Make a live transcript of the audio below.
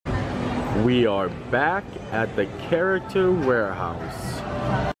We are back at the Character Warehouse.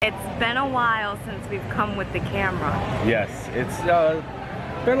 It's been a while since we've come with the camera. Yes, it's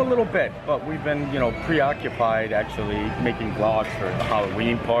been a little bit, but we've been, you know, preoccupied actually making vlogs for the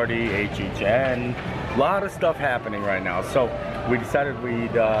Halloween party, HHN. A lot of stuff happening right now. So we decided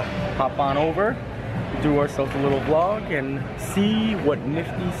we'd hop on over, do ourselves a little vlog, and see what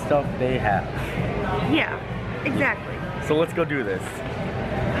nifty stuff they have. Yeah, exactly. So let's go do this.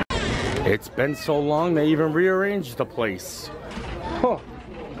 It's been so long they even rearranged the place. Huh.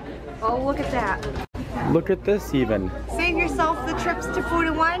 Oh, look at that. Look at this even. Save yourself the trips to Food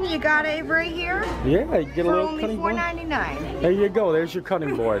and Wine. You got it right here. Yeah, you get a little cutting board. For only $4.99. There you go. There's your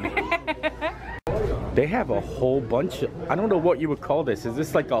cutting board. They have a whole bunch of, I don't know what you would call this. Is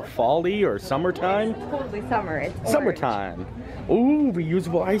this like a fall-y or summertime? It's totally summer. It's summertime. Ooh,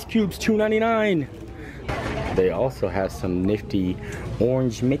 reusable ice cubes, $2.99. They also have some nifty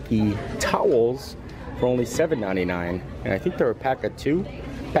orange Mickey towels for only $7.99. And I think they're a pack of two.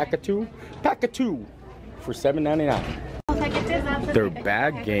 Pack of two for $7.99. Their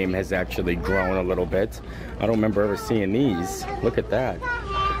bag game has actually grown a little bit. I don't remember ever seeing these. Look at that.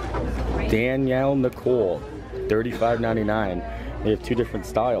 Danielle Nicole, $35.99. They have two different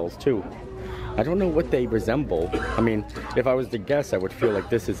styles too. I don't know what they resemble. I mean, if I was to guess, I would feel like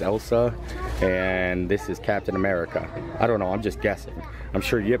this is Elsa and this is Captain America. I don't know, I'm just guessing. I'm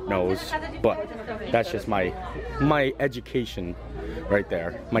sure Yip knows, but that's just my education right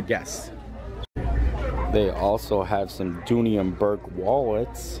there, my guess. They also have some Dooney and Burke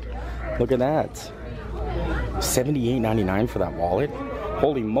wallets. Look at that. $78.99 for that wallet.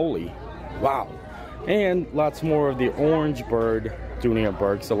 Holy moly. Wow. And lots more of the Orange Bird Dooney and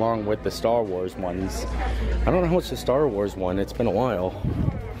Burkes along with the Star Wars ones. I don't know how much the Star Wars one, it's been a while.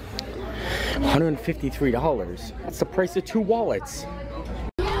 $153. That's the price of two wallets.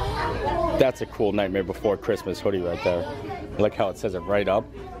 That's a cool Nightmare Before Christmas hoodie right there. I like how it says it right up.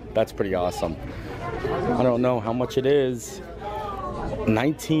 That's pretty awesome. I don't know how much it is.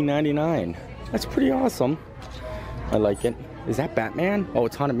 $19.99. That's pretty awesome. I like it. Is that Batman? Oh,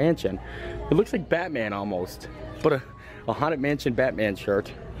 it's Haunted Mansion. It looks like Batman almost, but a Haunted Mansion Batman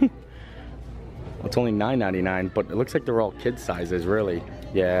shirt. It's only $9.99, but it looks like they're all kid sizes, really.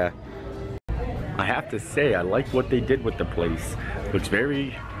 Yeah. I have to say, I like what they did with the place. Looks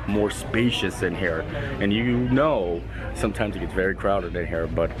very more spacious in here. And you know, sometimes it gets very crowded in here,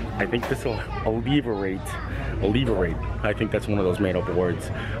 but I think this will alleviate. I think that's one of those made up words.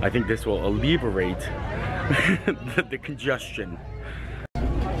 I think this will alleviate the congestion.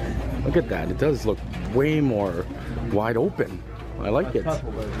 Look at that. It does look way more wide open. I like it.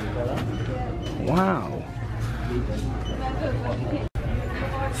 Wow.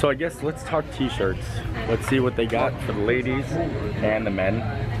 So I guess let's talk t-shirts. Let's see what they got for the ladies and the men.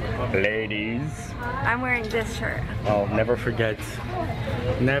 Ladies. I'm wearing this shirt. Oh, never forget.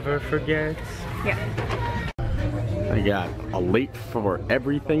 Never forget. Yeah. I got a Late for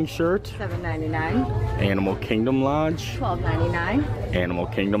Everything shirt. $7.99. Animal Kingdom Lodge. $12.99. Animal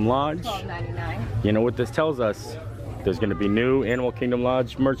Kingdom Lodge. $12.99. You know what this tells us? There's going to be new Animal Kingdom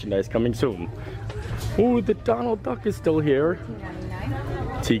Lodge merchandise coming soon. Ooh, the Donald Duck is still here.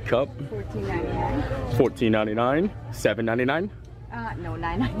 $14.99. Teacup. $14.99. $14.99. $7.99. No,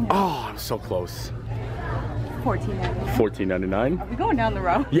 $9.99. Oh, I'm so close. $14.99. $14.99. Are we going down the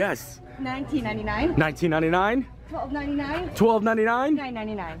row? Yes. $19.99. $19.99. $12.99. $12.99.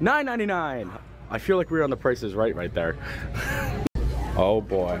 $9.99. $9.99. I feel like we're on the Price is Right there. Oh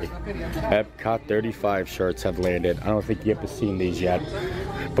boy. Epcot 35 shirts have landed. I don't think Yip has seen these yet.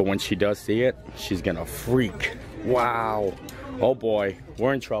 But when she does see it, she's gonna freak. Wow. Oh boy.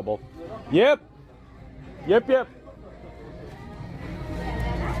 We're in trouble. Yip. Yip.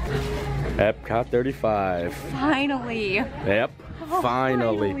 Epcot 35. Finally. Yep. Oh,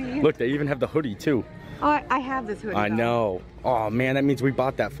 finally. Look, they even have the hoodie too. Oh, I have this hoodie. I know. Oh man, that means we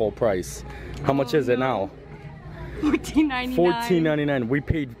bought that full price. How much is it now? $14.99. $14.99. We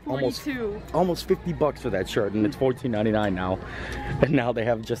paid almost 42. $50 for that shirt, and it's $14.99 now. And now they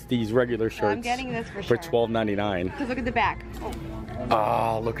have just these regular shirts. I'm getting this for sure. For $12.99. Because look at the back.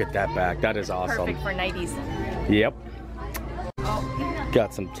 Oh, look at that back. That is awesome. Perfect for 90s. Yep.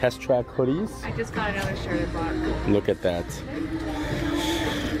 Got some Test Track hoodies. I just got another shirt I bought. Look at that.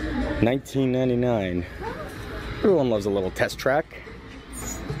 $19.99. Everyone loves a little Test Track.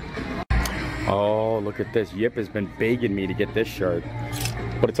 Oh, look at this. Yip has been begging me to get this shirt.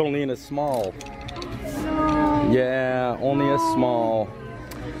 But it's only in a small. No. Yeah, only a small.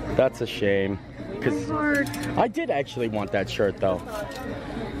 That's a shame. Because I did actually want that shirt though.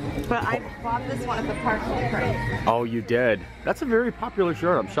 But I bought this one at the park for the price. Oh, you did? That's a very popular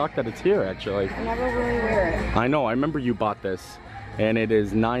shirt. I'm shocked that it's here, actually. I never really wear it. I know. I remember you bought this. And it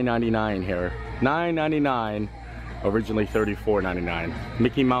is $9.99 here. $9.99. Originally $34.99.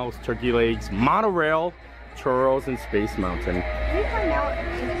 Mickey Mouse, turkey legs, monorail, churros, and Space Mountain. Can you find out if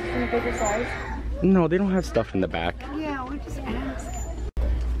it's in a bigger size? No, they don't have stuff in the back. Yeah, we just asked.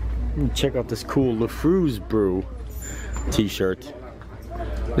 Check out this cool LaFru's Brew t-shirt.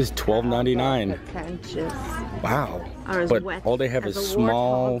 This is $12.99. Pretentious. Wow. But But all they have is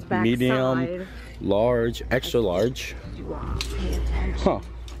small, medium, large, extra large. Wow, pay attention. Huh.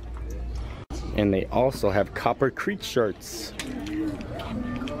 And they also have Copper Creek shirts.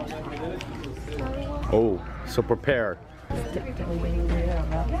 Oh, so prepare.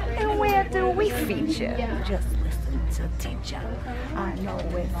 And where do we feature? Just listen to teacher. I know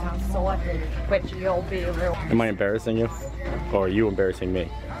it sounds so ugly, but you'll be real. Am I embarrassing you? Or are you embarrassing me?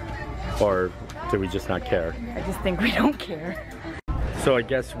 Or do we just not care? I just think we don't care. So I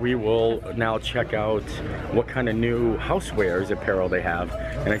guess we will now check out what kind of new housewares apparel they have.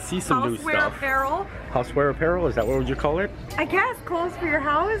 And I see some new stuff. Apparel? Houseware apparel? Is that what would you call it? I guess clothes for your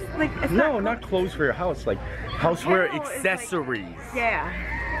house? Like it's No, not clothes for your house. Like houseware accessories. Like, yeah.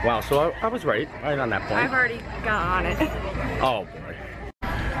 Wow, so I was right on that point. I've already got on it. Oh boy.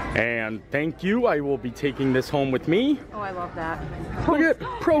 And thank you. I will be taking this home with me. Oh, I love that. Look at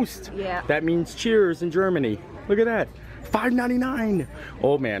Prost. Yeah. That means cheers in Germany. Look at that. $5.99.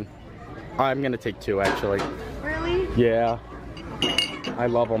 Oh man. I'm gonna take two actually. Really? Yeah. I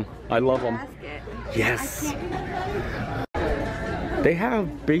love them. I love them. Yes. They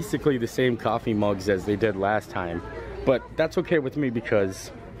have basically the same coffee mugs as they did last time. But that's okay with me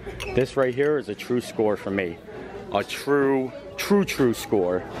because this right here is a true score for me. A true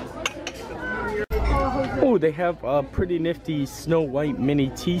score. Oh, they have a pretty nifty Snow White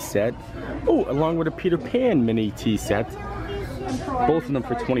mini tea set. Oh, along with a Peter Pan mini tea set. Both of them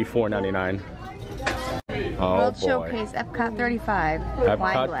for $24.99. Oh, World boy. Showcase, Epcot 35.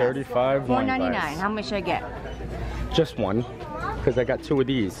 Epcot 35. $4.99. How much should I get? Just one, because I got two of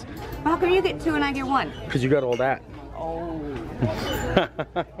these. How come you get two and I get one? Because you got all that. Oh.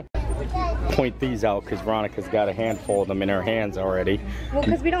 Point these out because Veronica's got a handful of them in her hands already. Well,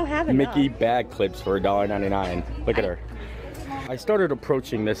 because we don't have enough. Mickey bag clips for $1.99. Look at her. I started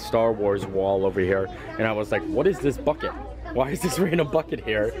approaching this Star Wars wall over here and I was like, what is this bucket? Why is this random bucket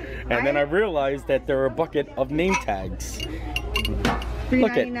here? And then I realized that they're a bucket of name tags.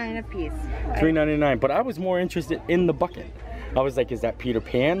 $3.99 a piece. $3.99, but I was more interested in the bucket. I was like, is that Peter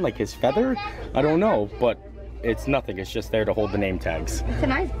Pan, like his feather? I don't know, but it's nothing. It's just there to hold the name tags. It's a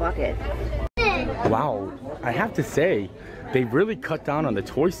nice bucket. Wow, I have to say, they really cut down on the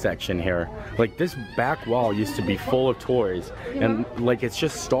toy section here. Like this back wall used to be full of toys and like it's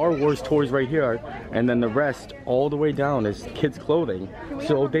just Star Wars toys right here and then the rest all the way down is kids clothing.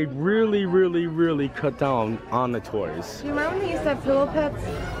 So they really cut down on the toys. Do you remember when they used to have pillow pets?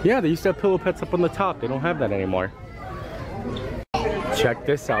 Yeah, they used to have pillow pets up on the top. They don't have that anymore. Check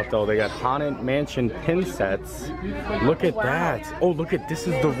this out though, they got Haunted Mansion pin sets. Look at that. Oh, look at, this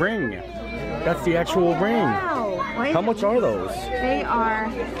is the ring. That's the actual ring. Wow. How much are those? They are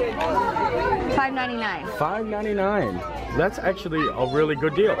 $5.99. $5.99. That's actually a really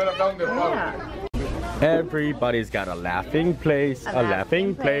good deal. Yeah. Everybody's got a laughing place, a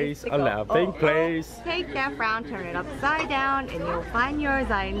laughing place, a laughing place. Take that frown, turn it upside down, and you'll find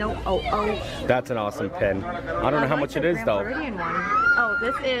yours. I know. That's an awesome pin. I don't know how much it is though. Floridian one. Oh,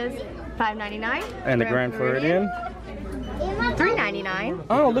 this is $5.99. And the Grand Floridian? $3.99.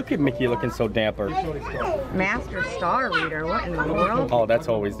 Oh, look at Mickey looking so dapper. Master Star Reader. What in the world? Oh, that's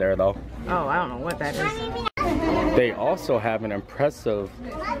always there though. Oh, I don't know what that is. They also have an impressive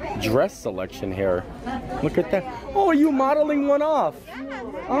dress selection here. Look at that. Oh, are you modeling one off?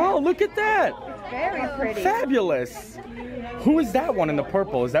 Oh, look at that. Very pretty. Fabulous. Who is that one in the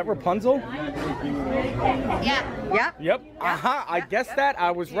purple? Is that Rapunzel? Yeah. Yep. Yep. Aha, I guessed that.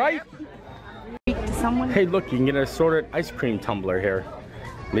 I was right. Someone. Hey, look, you can get an assorted ice cream tumbler here.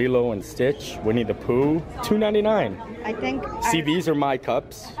 Lilo and Stitch, Winnie the Pooh, $2.99. I think. See, these are my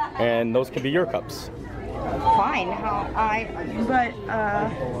cups, and those can be your cups. Fine.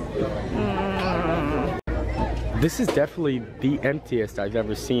 This is definitely the emptiest I've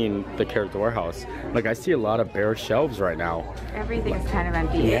ever seen the Character Warehouse. Like, I see a lot of bare shelves right now. Everything's kind of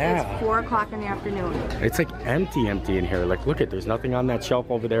empty. Yeah. It's 4 o'clock in the afternoon. It's like empty in here. Like, look at, there's nothing on that shelf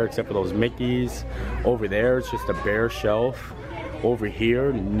over there except for those Mickeys. Over there, it's just a bare shelf. Over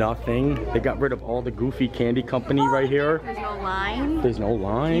here, nothing. They got rid of all the Goofy Candy Company right here. There's no line. There's no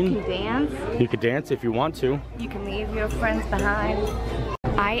line. You can dance. You could dance if you want to. You can leave your friends behind.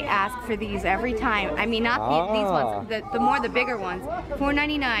 I ask for these every time. I mean, not these ones, the bigger ones.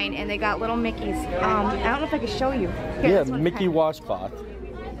 $4.99, and they got little Mickeys. I don't know if I can show you. Here, yeah, Mickey washcloth.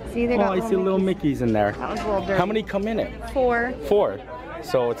 See, they got I see little Mickeys in there. That one's a little dirty. How many come in it? 4. 4.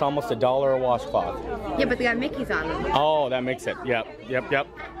 So it's almost $1 a washcloth. Yeah, but they got Mickeys on them. Oh, that makes it. Yep.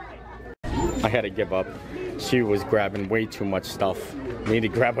 I had to give up. She was grabbing way too much stuff. Need to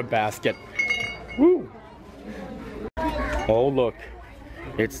grab a basket. Woo! Oh, look.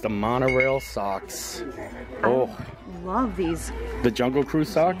 It's the monorail socks. Oh. I love these. The Jungle Cruise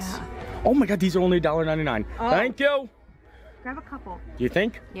socks? Yeah. Oh my God, these are only $1.99. Oh. Thank you. Grab a couple. Do you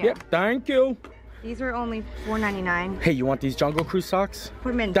think? Yeah. Yep, thank you. These are only $4.99. Hey, you want these Jungle Cruise socks? Put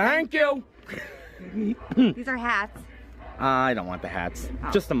them in. Thank you. These are hats. I don't want the hats.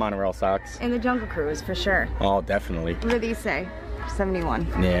 Oh. Just the monorail socks. And the Jungle Cruise, for sure. Oh, definitely. What do these say? 71.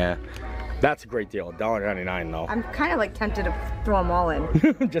 Yeah. That's a great deal. $1.99 though. I'm kind of like tempted to throw them all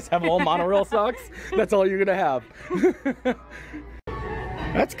in. Just have all monorail socks? That's all you're gonna have.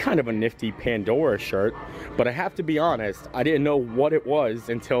 That's kind of a nifty Pandora shirt, but I have to be honest, I didn't know what it was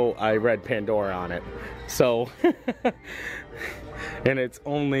until I read Pandora on it. So, and it's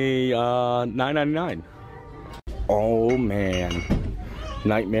only $9.99. Oh man,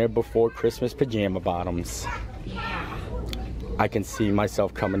 Nightmare Before Christmas pajama bottoms. Yeah. I can see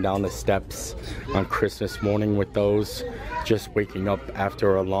myself coming down the steps on Christmas morning with those, just waking up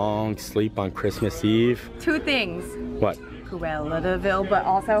after a long sleep on Christmas Eve. 2 things. What? Cruella de Vil, but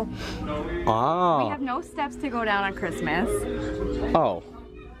also we Ah. have no steps to go down on Christmas. Oh.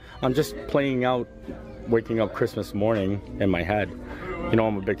 I'm just playing out waking up Christmas morning in my head. You know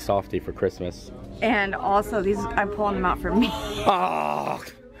I'm a big softie for Christmas. And also these, I'm pulling them out for me. Ah.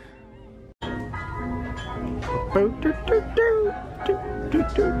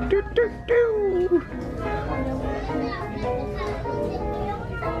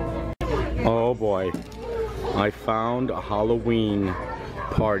 Oh boy, I found a Halloween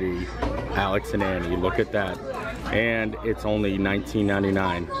party, Alex and Annie. Look at that. And it's only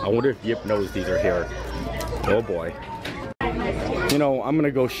 $19.99. I wonder if Yip knows these are here. Oh boy. You know, I'm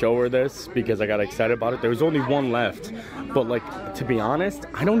gonna go show her this because I got excited about it. There was only one left. But like, to be honest,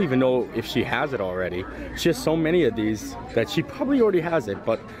 I don't even know if she has it already. She has so many of these that she probably already has it.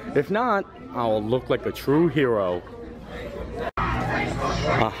 But if not, I'll look like a true hero.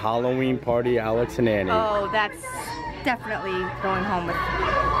 A Halloween party, Alex and Annie. Oh, that's definitely going home with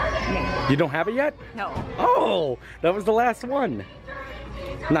me. You don't have it yet? No. Oh, that was the last one.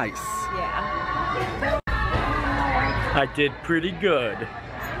 Nice. Yeah. I did pretty good.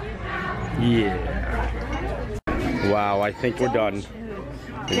 Yeah. Wow, I think we're done.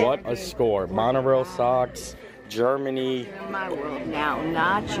 What a score. Monorail socks, Germany. My world now,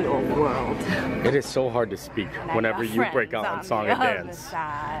 not your world. It is so hard to speak whenever you break out on song and dance.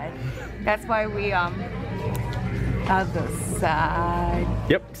 Side. That's why we, other side.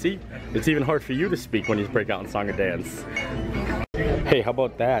 Yep, see? It's even hard for you to speak when you break out in song and dance. Hey, how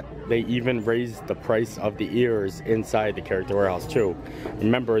about that? They even raised the price of the ears inside the character warehouse too.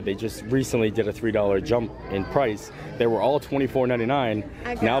 Remember, they just recently did a $3 jump in price. They were all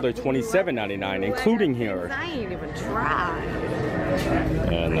 $24.99. Now they're $27.99, including here. I ain't even tried.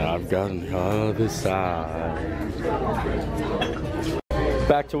 And I've got the other side.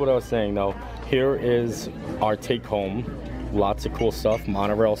 Back to what I was saying though. Here is our take home. Lots of cool stuff.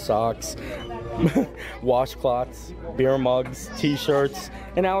 Monorail socks, washcloths, beer mugs, t-shirts,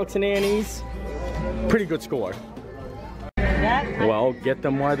 and Alex and Annie's. Pretty good score. Well, get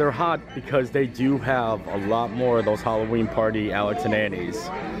them while they're hot because they do have a lot more of those Halloween party Alex and Annie's.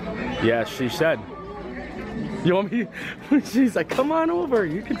 Yeah, she said. You want me? She's like, come on over.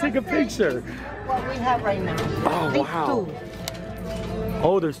 You can take a picture. What we have right now. Oh, These wow. 2.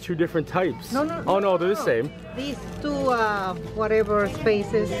 Oh, there's 2 different types. No. Oh, no, they're the same. These 2, whatever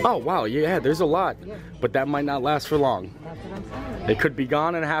spaces. Oh, wow, yeah, there's a lot. But that might not last for long. That's what I'm saying. They could be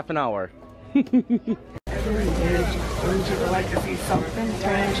gone in a half an hour. Would you like to see something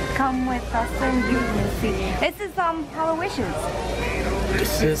strange? Come with us and you will see. This is Hallowishes.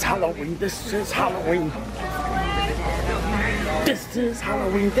 This is Halloween, this is Halloween. This is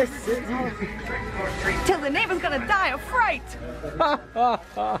Halloween, this is Halloween. Till the neighbor's gonna die of fright.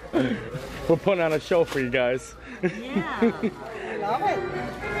 We're putting on a show for you guys. Yeah. Love it.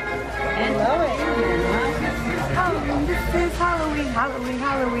 I love it. This is Halloween, Halloween,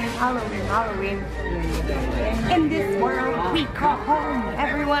 Halloween, Halloween, Halloween. In this world we call home.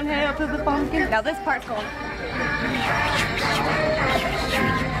 Everyone hail to the pumpkin. Now this part's going.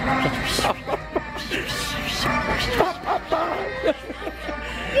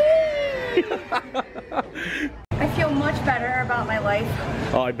 I feel much better about my life.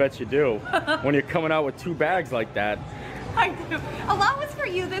 Oh, I bet you do. When you're coming out with 2 bags like that. I do. A lot was for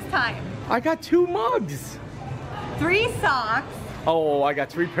you this time. I got 2 mugs. 3 socks. Oh, I got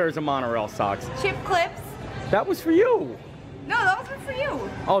 3 pairs of monorail socks. Chip clips. That was for you. No, that was one for you.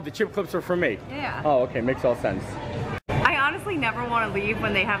 Oh, the chip clips are for me. Yeah. Oh, okay, makes all sense. I honestly never want to leave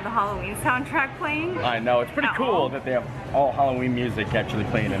when they have the Halloween soundtrack playing. I know, it's pretty cool that they have all Halloween music actually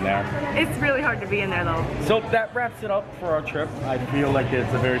playing in there. It's really hard to be in there though. So that wraps it up for our trip. I feel like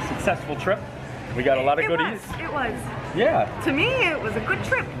it's a very successful trip. We got a lot of goodies. It was. Yeah. To me, it was a good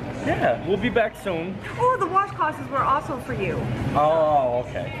trip. Yeah, we'll be back soon. Oh, the washcloths were also for you. Oh,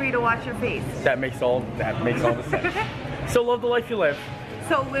 okay. For you to wash your face. That makes all the sense. So love the life you live.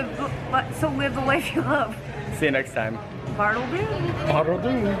 So live the life you love. See you next time. Bartle-doo.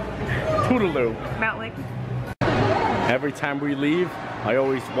 Bartle-doo. Toodaloo. Mount Lake. Every time we leave, I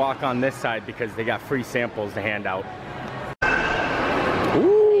always walk on this side because they got free samples to hand out.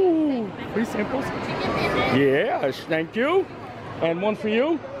 Ooh, free samples? Yes, thank you. And one for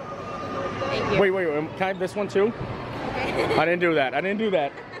you? Thank you. Wait, can I have this one too? Okay. I didn't do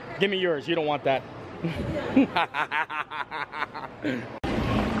that. Give me yours, you don't want that.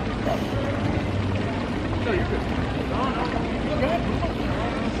 No, you're good. No. Go ahead.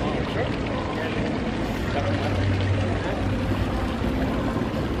 Oh, sure.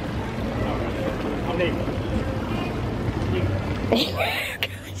 How many?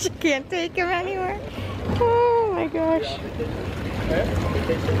 Gosh, you can't take him anywhere. Oh my gosh.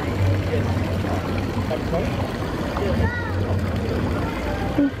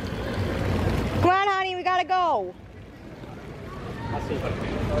 Come on, honey, we gotta go. I'll see you.